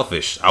 She's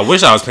selfish. I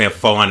wish I was paying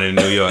 $400 in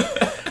New York.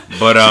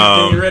 But she's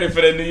getting you ready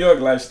for that New York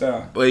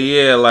lifestyle. But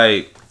yeah,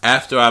 like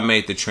after I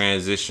made the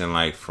transition,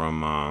 like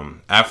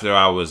from after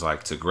I was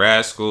like to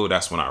grad school,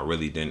 that's when I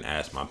really didn't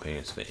ask my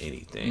parents for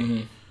anything.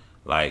 Mm-hmm.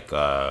 Like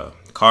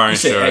car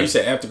insurance. You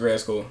said after grad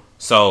school.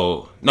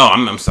 So no,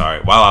 I'm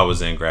sorry. While I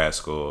was in grad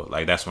school,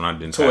 like that's when I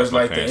didn't ask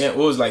my parents.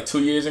 What was like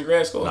 2 years in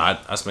grad school? No,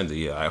 I spent the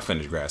year. I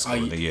finished grad school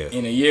in a year.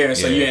 In a year, and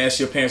so you didn't ask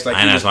your parents like.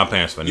 I didn't ask my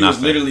parents for nothing. You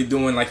was literally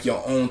doing like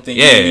your own thing.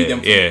 You didn't need them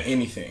for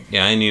anything.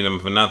 Yeah, I didn't need them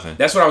for nothing.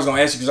 That's what I was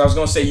gonna ask you, because I was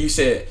gonna say you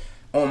said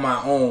on my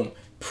own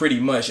pretty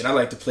much, and I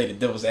like to play the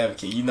devil's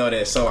advocate. You know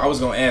that, so I was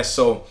gonna ask.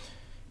 So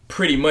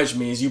pretty much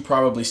means you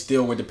probably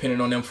still were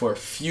dependent on them for a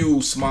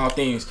few small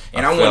things,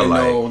 and I want to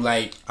know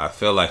like. I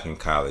feel like in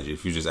college,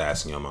 if you're just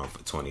asking your mom for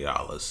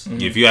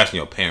 $20, if you're asking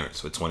your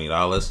parents for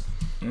 $20,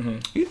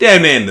 you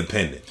damn near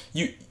independent.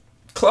 You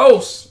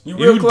close. You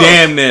real close.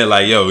 Damn near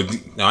like, yo,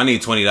 I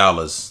need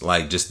 $20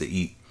 like just to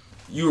eat.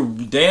 You're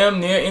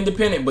damn near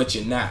independent, but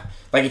you're not.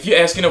 Like if you're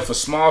asking them for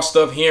small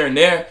stuff here and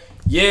there,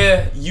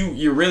 yeah,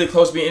 you're really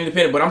close to being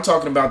independent. But I'm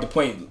talking about the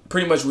point,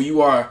 pretty much where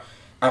you are.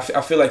 I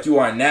feel like you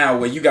are now,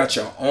 where you got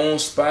your own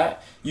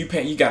spot. You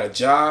got a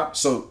job,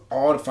 so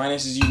all the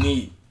finances you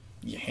need,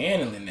 you're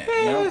handling that.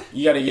 You know,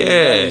 you gotta get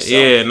it yourself.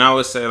 Yeah. And I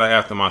would say like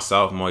after my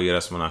sophomore year,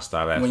 that's when I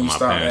started asking my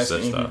parents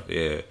and stuff.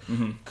 Yeah,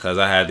 because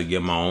I had to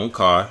get my own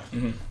car,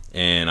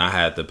 and I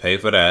had to pay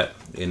for that,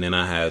 and then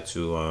I had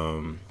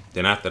to.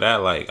 Then after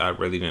that, like I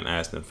really didn't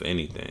ask them for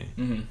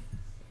anything,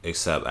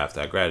 except after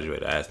I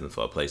graduated, I asked them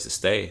for a place to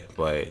stay,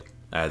 but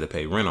I had to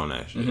pay rent on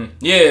that shit.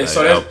 Yeah, like,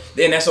 so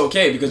that's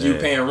okay, because you were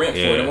paying rent for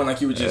it. It wasn't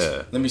like you were just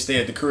let me stay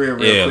at the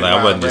crib. Real quick, like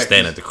I wasn't just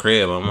staying at the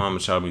crib. My mom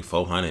charged me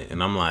 $400,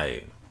 and I'm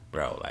like,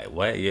 bro, like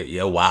what?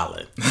 You're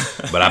wilding.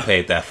 But I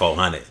paid that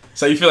 $400.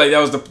 So you feel like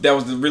that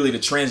was really the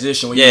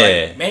transition when you're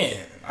like, man,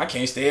 I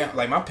can't stay out.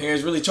 Like my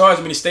parents really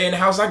charged me to stay in the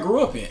house I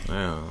grew up in.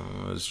 Man,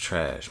 it was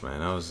trash,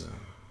 man. That was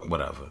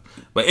whatever.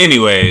 But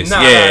anyways,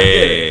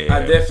 I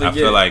definitely I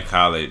feel like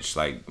college,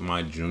 like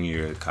my junior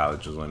year of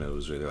college was when it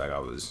was really like I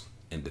was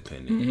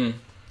independent.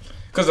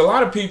 Because a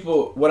lot of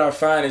people, what I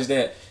find is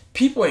that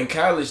people in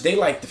college, they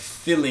like the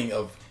feeling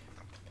of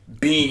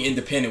being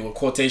independent with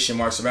quotation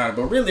marks around it,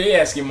 but really they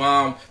asking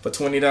mom for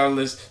 $20,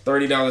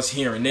 $30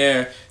 here and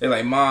there. They're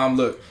like, Mom,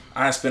 look,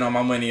 I spent all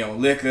my money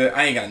on liquor.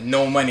 I ain't got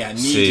no money. I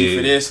need you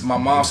for this. My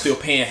mom's still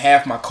paying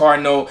half my car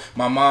note.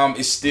 My mom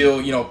is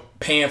still,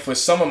 paying for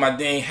some of my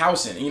dang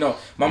housing.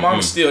 My mom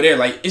is still there.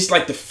 Like, it's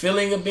like the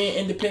feeling of being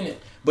independent,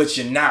 but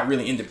you're not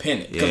really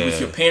independent. Because if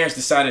your parents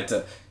decided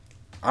to,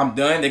 I'm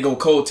done, they go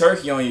cold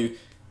turkey on you,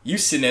 you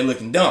sitting there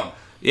looking dumb.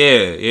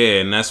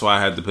 Yeah, and that's why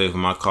I had to pay for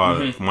my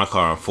car, my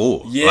car in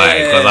full.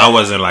 Yeah, because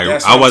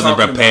I wasn't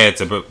prepared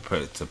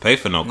to pay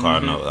for no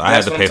car note. I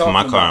had to pay for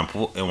my car in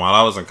full, and while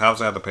I was in college,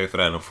 I had to pay for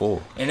that in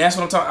full. And that's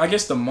what I'm talking. I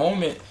guess the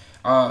moment,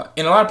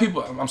 and a lot of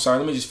people. I'm sorry.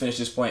 Let me just finish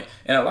this point.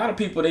 And a lot of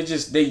people,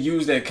 they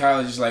use that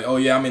college as like, oh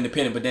yeah, I'm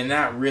independent, but they're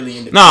not really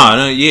independent.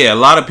 No, yeah, a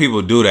lot of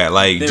people do that.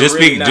 Like just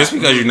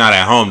because you're not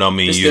at home don't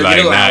mean you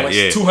like not.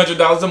 Yeah,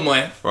 $200 a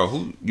month.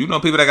 Bro,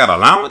 people that got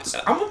allowance?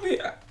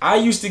 I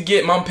used to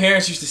get, my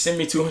parents used to send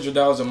me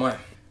 $200 a month.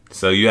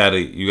 So you got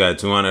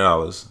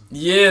 $200.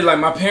 Yeah, like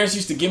my parents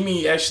used to give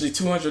me actually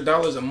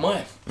 $200 a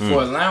month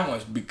for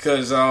allowance,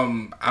 because I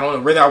don't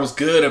know whether I was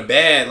good or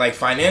bad, like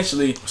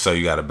financially. So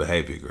you got a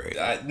behavior grade?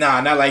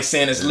 Nah, not like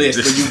Santa's list,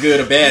 but you good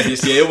or bad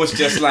this year. It was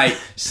just like,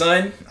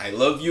 son, I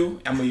love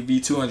you. I'm gonna give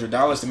you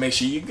 $200 to make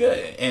sure you're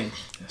good. And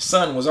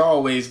son was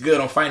always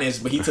good on finance,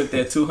 but he took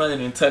that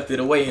 $200 and tucked it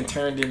away and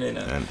turned it in.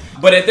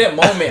 But at that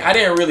moment, I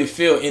didn't really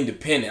feel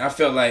independent. I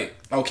felt like,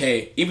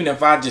 okay, even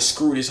if I just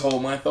screw this whole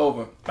month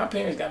over, my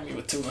parents got me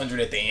with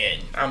 $200 at the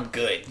end. I'm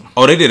good.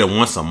 Oh, they did it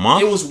once a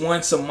month? It was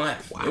once a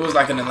month. Wow. It was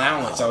like an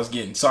allowance I was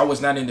getting. So I was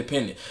not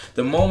independent.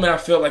 The moment I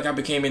felt like I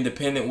became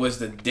independent was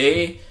the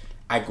day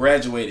I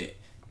graduated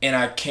and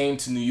I came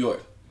to New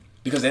York.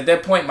 Because at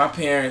that point, my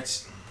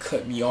parents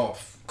cut me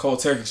off cold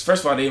turkey.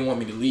 First of all, they didn't want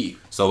me to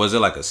leave. So was it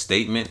like a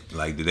statement?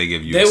 Like, did they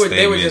give you?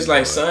 They were just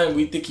like, son,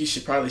 we think you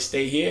should probably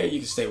stay here. You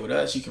can stay with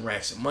us. You can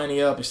rack some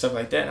money up and stuff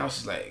like that. And I was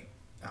just like,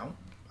 I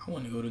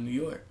want to go to New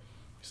York.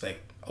 It's like,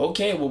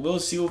 okay, well, we'll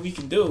see what we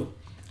can do.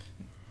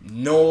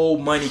 No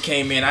money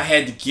came in. I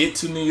had to get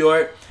to New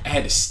York. I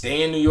had to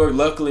stay in New York.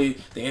 Luckily,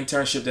 the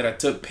internship that I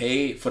took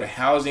paid for the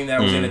housing that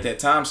I was in at that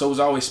time. So it was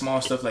always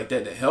small stuff like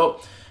that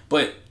helped.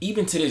 But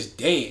even to this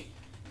day,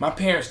 my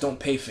parents don't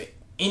pay for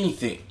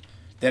anything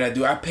that I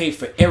do. I pay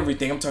for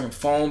everything. I'm talking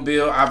phone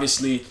bill,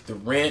 obviously the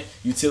rent,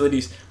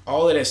 utilities,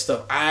 all of that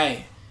stuff.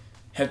 I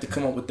have to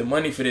come up with the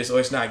money for this or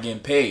it's not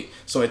getting paid.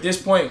 So at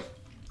this point,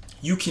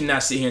 you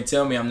cannot sit here and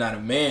tell me I'm not a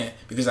man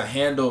because I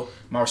handle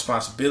my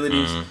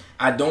responsibilities.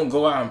 I don't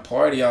go out and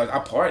party. I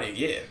party,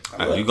 yeah.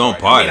 You gonna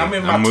party? I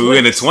mean, we're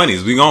in the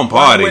 20s. We gonna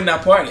party. I would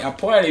not party. I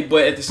party,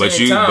 but at the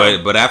same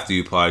time. But after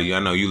you party, I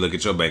know you look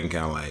at your bank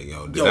account like,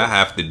 did I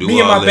have to do all this? Me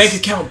and my bank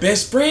account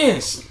best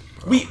friends.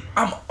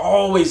 I'm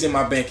always in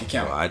my bank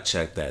account. Well, I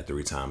check that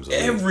 3 times a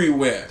week.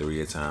 Everywhere.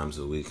 3 times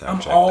a week.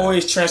 I'm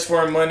always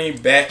transferring money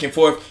back and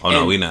forth. Oh,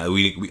 no, we not.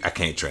 I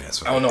can't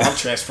transfer. Oh, no, I'm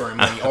transferring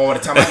money all the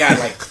time. I got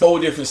like 4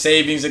 different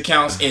savings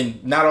accounts,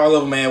 and not all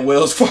of them at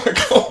Wells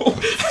Fargo.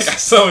 I got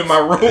some in my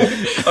room,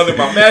 under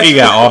my mattress. He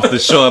got off the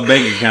shore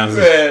bank accounts.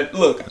 Man,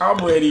 look, I'm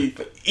ready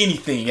for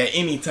anything at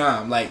any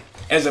time. Like,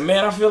 as a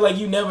man, I feel like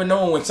you never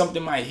know when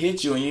something might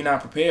hit you and you're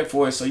not prepared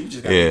for it, so you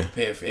just got to be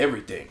prepared for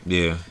everything.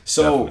 Yeah,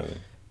 so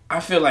definitely. I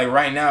feel like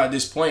right now at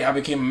this point, I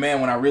became a man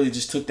when I really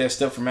just took that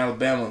step from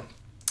Alabama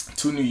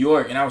to New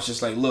York, and I was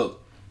just like,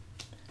 look,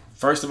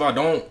 first of all,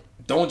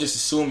 don't just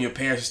assume your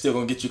parents are still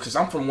gonna get you, because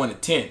I'm from 1 to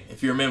 10.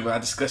 If you remember, I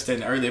discussed that in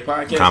the earlier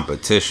podcast.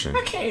 Competition.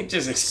 I can't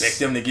just expect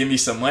them to give me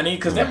some money,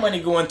 because that money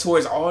going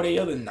towards all the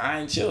other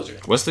 9 children.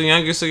 What's the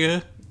youngest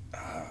again?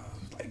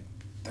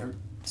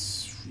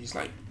 He's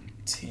like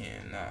 10.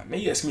 Man,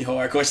 you ask me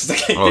hard questions. I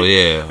can't think.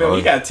 Yeah. Man,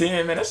 we got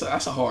 10, man. That's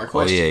a hard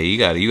question. Oh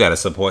yeah, you gotta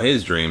support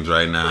his dreams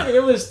right now. Man,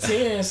 it was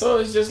 10, so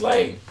it's just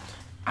like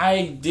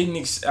I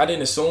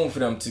didn't assume for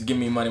them to give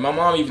me money. My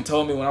mom even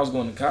told me when I was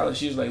going to college,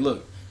 she was like,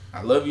 "Look,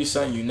 I love you,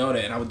 son. You know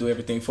that, and I would do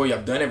everything for you.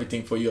 I've done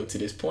everything for you up to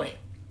this point."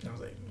 And I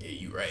was like, "Yeah,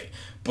 you right,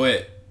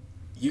 but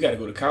you got to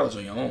go to college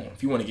on your own.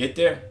 If you want to get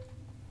there,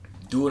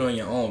 do it on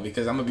your own."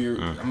 Because I'm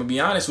gonna be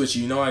honest with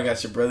you. You know, I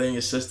got your brother and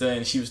your sister,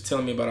 and she was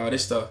telling me about all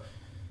this stuff.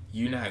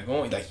 You're not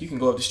going. Like, you can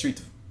go up the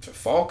street to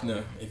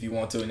Faulkner if you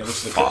want to, and it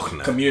was a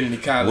community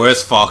college.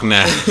 Where's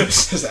Faulkner?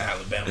 It's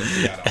Alabama.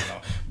 I don't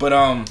know.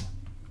 But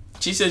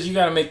she says you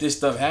got to make this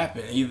stuff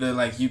happen. Either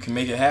like you can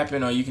make it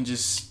happen, or you can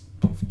just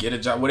get a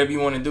job, whatever you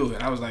want to do.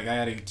 And I was like, I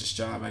got to get this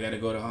job. I got to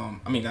go to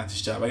not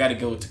this job. I got to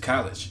go to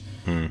college.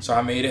 So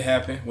I made it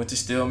happen. Went to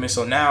Stillman.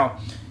 So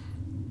now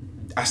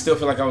I still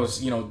feel like I was,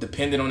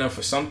 dependent on them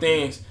for some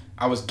things.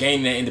 I was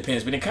gaining that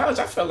independence, but in college,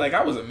 I felt like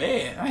I was a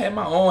man. I had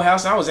my own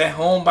house. I was at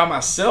home by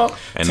myself.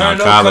 And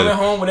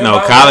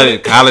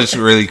college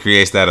really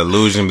creates that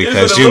illusion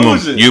because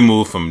you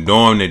move from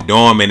dorm to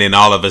dorm, and then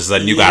all of a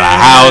sudden you got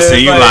a house, and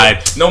you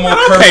like no more.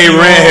 I pay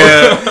rent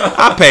here.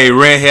 I pay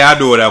rent here. I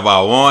do whatever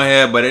I want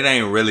here, but it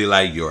ain't really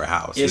like your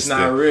house. It's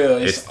not real.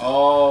 It's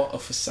all a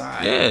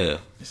facade. Yeah,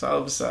 it's all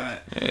a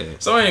facade. Yeah.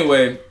 So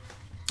anyway,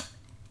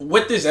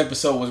 what this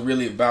episode was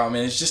really about,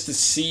 man, is just to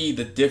see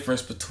the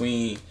difference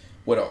between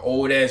what an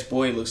old ass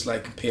boy looks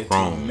like compared to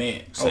a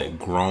man. Say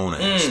grown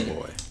ass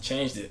boy.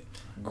 Changed it.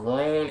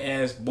 Grown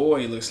ass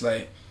boy looks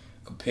like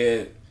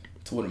compared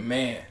to what a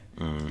man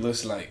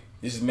looks like.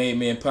 This is Made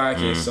Men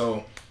Podcast,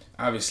 so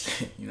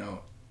obviously,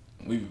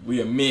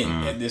 we are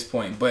men at this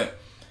point. But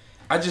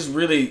I just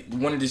really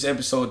wanted this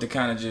episode to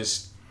kind of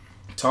just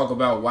talk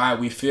about why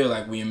we feel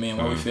like we are men,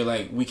 why we feel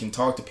like we can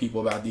talk to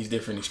people about these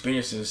different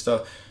experiences and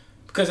stuff.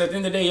 Because at the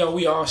end of the day,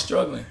 we all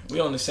struggling.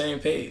 We on the same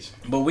page.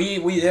 But we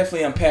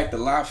definitely unpacked a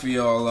lot for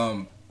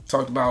y'all.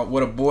 Talked about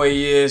what a boy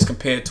is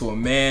compared to a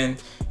man.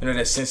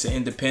 That sense of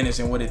independence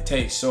and what it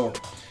takes. So,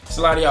 it's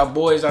a lot of y'all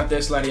boys out there.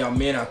 It's a lot of y'all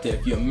men out there.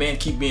 If you're a man,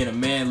 keep being a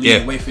man.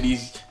 Lead the way for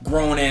these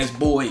grown-ass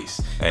boys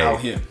out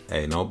here.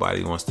 Hey,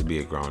 nobody wants to be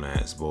a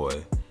grown-ass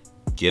boy.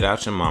 Get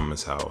out your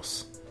mama's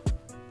house.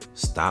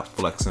 Stop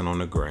flexing on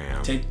the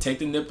gram. Take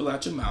the nipple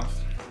out your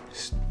mouth.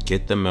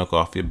 Get the milk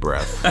off your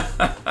breath.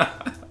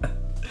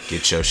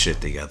 Get your shit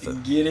together.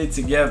 Get it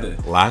together.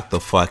 Lock the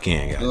fuck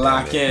in.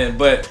 Lock in.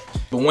 But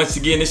once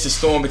again, this is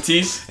Storm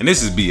Batiste. And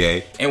this is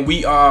BA. And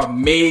we are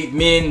Made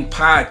Men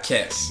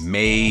Podcast.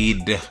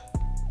 Made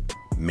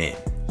Men.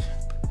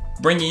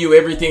 Bringing you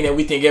everything that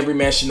we think every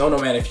man should know, no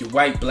matter if you're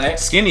white, black,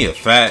 skinny, or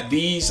fat.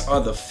 These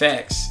are the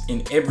facts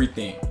in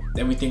everything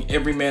that we think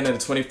every man of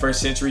the 21st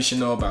century should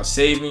know about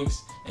savings,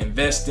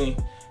 investing,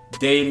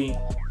 dating,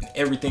 and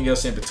everything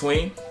else in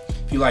between.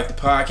 If you like the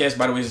podcast,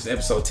 by the way, this is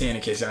episode 10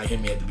 in case y'all ain't hear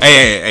me at the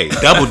beginning. Hey,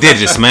 double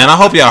digits, man. I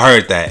hope y'all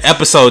heard that.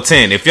 Episode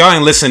 10. If y'all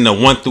ain't listening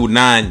to 1 through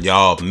 9,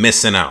 y'all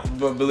missing out.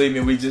 But believe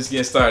me, we just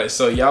getting started.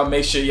 So y'all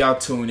make sure y'all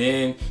tune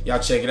in. Y'all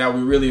check it out.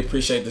 We really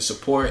appreciate the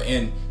support.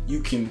 And you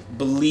can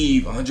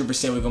believe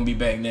 100% we're going to be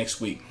back next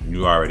week.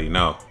 You already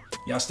know.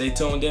 Y'all stay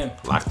tuned in.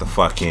 Lock the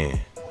fuck in.